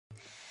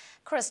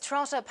Chris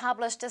Trotter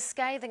published a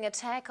scathing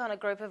attack on a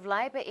group of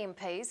Labour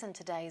MPs in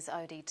today's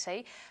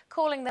ODT,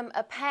 calling them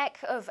a pack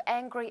of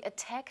angry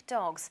attack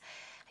dogs.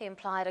 He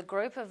implied a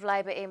group of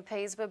Labour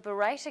MPs were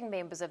berating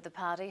members of the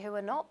party who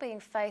are not being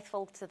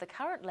faithful to the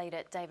current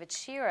leader, David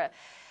Shearer.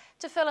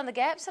 To fill in the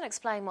gaps and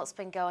explain what's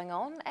been going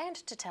on and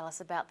to tell us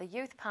about the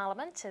Youth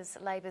Parliament is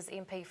Labour's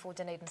MP for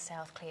Dunedin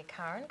South, Clare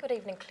Curran. Good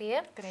evening,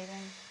 Clare. Good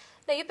evening.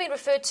 Now, you've been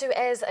referred to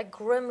as a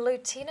grim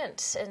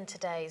lieutenant in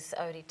today's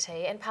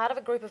ODT and part of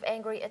a group of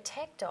angry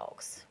attack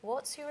dogs.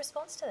 What's your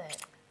response to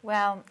that?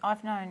 Well,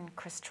 I've known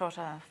Chris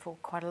Trotter for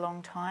quite a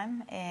long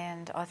time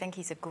and I think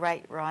he's a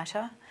great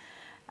writer.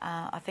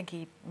 I think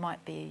he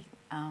might be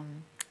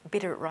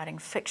better at writing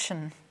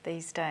fiction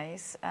these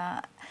days.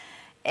 But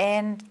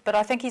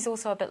I think he's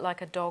also a bit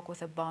like a dog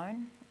with a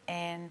bone,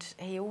 and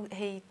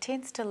he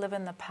tends to live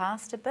in the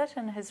past a bit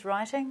in his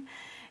writing,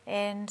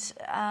 and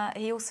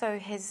he also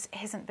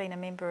hasn't been a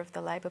member of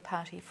the Labour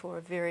Party for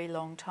a very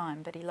long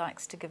time, but he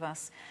likes to give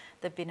us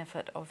the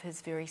benefit of his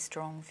very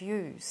strong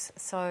views.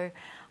 So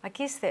I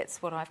guess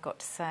that's what I've got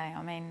to say.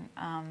 I mean,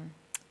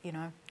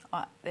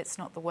 that's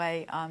not the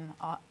way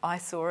I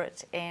saw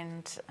it,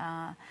 and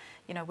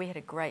we had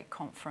a great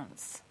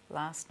conference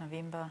last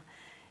November,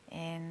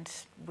 and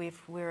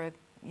we're a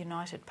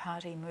united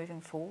party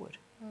moving forward.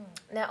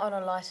 Now, on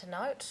a lighter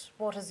note,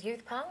 what is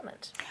Youth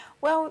Parliament?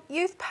 Well,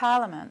 Youth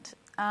Parliament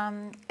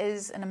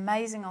is an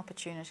amazing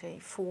opportunity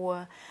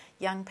for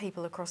young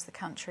people across the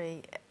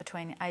country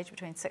aged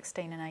between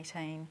 16 and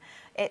 18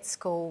 at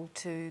school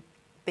to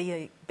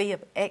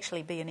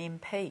actually be an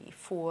MP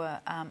for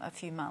a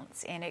few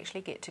months and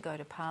actually get to go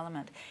to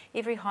Parliament.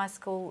 Every high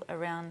school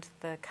around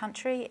the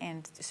country,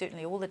 and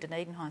certainly all the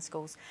Dunedin high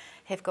schools,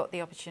 have got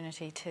the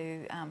opportunity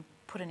to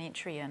put an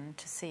entry in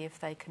to see if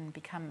they can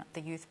become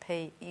the youth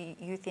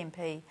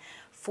MP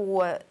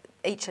for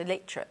each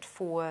electorate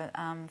for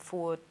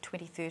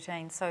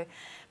 2013. So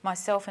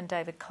myself and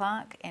David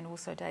Clark and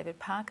also David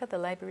Parker, the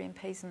Labour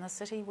MPs in the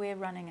city, we're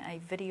running a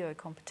video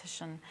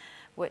competition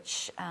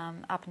which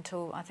up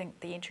until, I think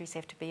the entries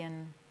have to be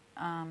in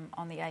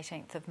on the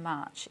 18th of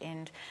March,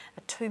 and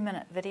a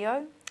 2-minute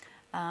video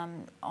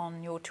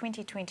on your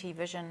 2020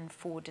 vision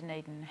for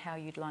Dunedin, how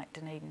you'd like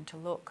Dunedin to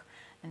look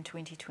in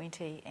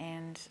 2020,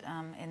 and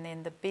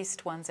then the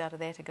best ones out of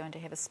that are going to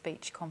have a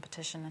speech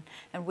competition,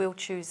 and we'll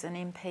choose an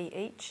MP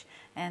each,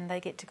 and they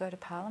get to go to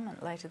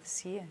Parliament later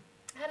this year.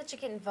 How did you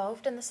get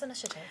involved in this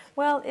initiative?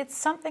 Well, it's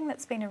something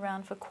that's been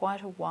around for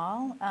quite a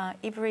while.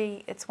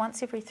 It's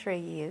once every 3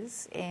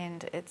 years,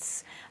 and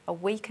it's a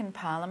week in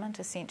Parliament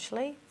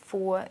essentially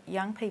for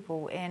young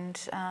people, and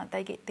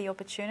they get the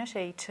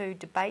opportunity to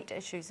debate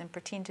issues and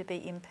pretend to be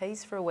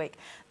MPs for a week.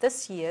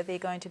 This year they're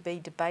going to be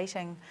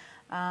debating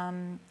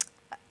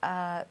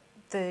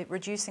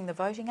reducing the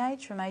voting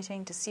age from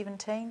 18 to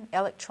 17,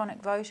 electronic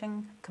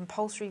voting,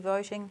 compulsory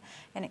voting,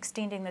 and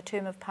extending the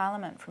term of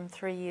Parliament from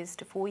 3 years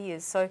to 4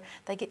 years. So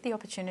they get the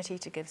opportunity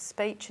to give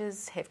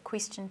speeches, have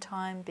question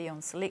time, be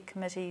on select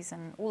committees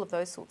and all of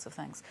those sorts of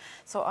things.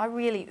 So I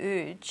really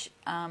urge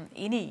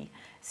any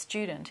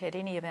student at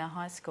any of our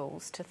high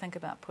schools to think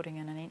about putting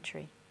in an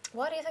entry.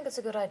 Why do you think it's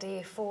a good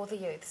idea for the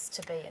youths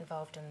to be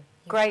involved in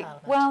Youth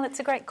Parliament? Well, it's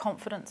a great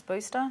confidence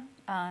booster,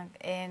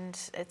 and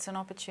it's an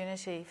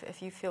opportunity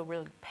if you feel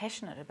really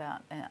passionate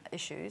about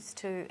issues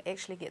to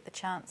actually get the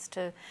chance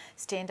to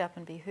stand up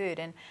and be heard.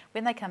 And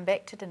when they come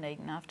back to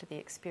Dunedin after the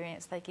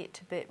experience, they get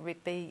to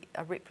be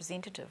a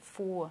representative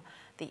for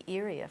the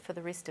area for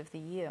the rest of the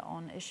year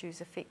on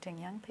issues affecting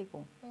young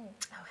people.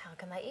 How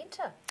can they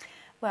enter?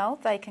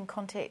 Well, they can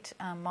contact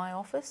my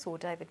office or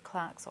David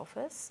Clark's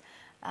office,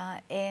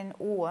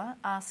 or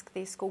ask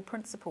their school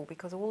principal,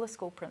 because all the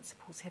school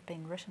principals have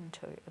been written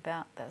to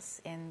about this,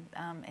 and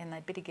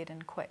they better get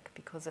in quick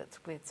because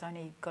it's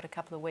only got a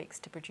couple of weeks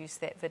to produce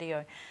that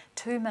video.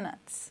 2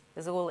 minutes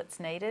is all it's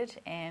needed,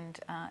 and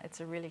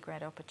it's a really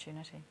great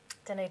opportunity.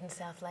 Dunedin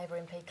South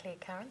Labour MP Clare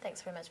Curran,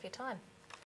 thanks very much for your time.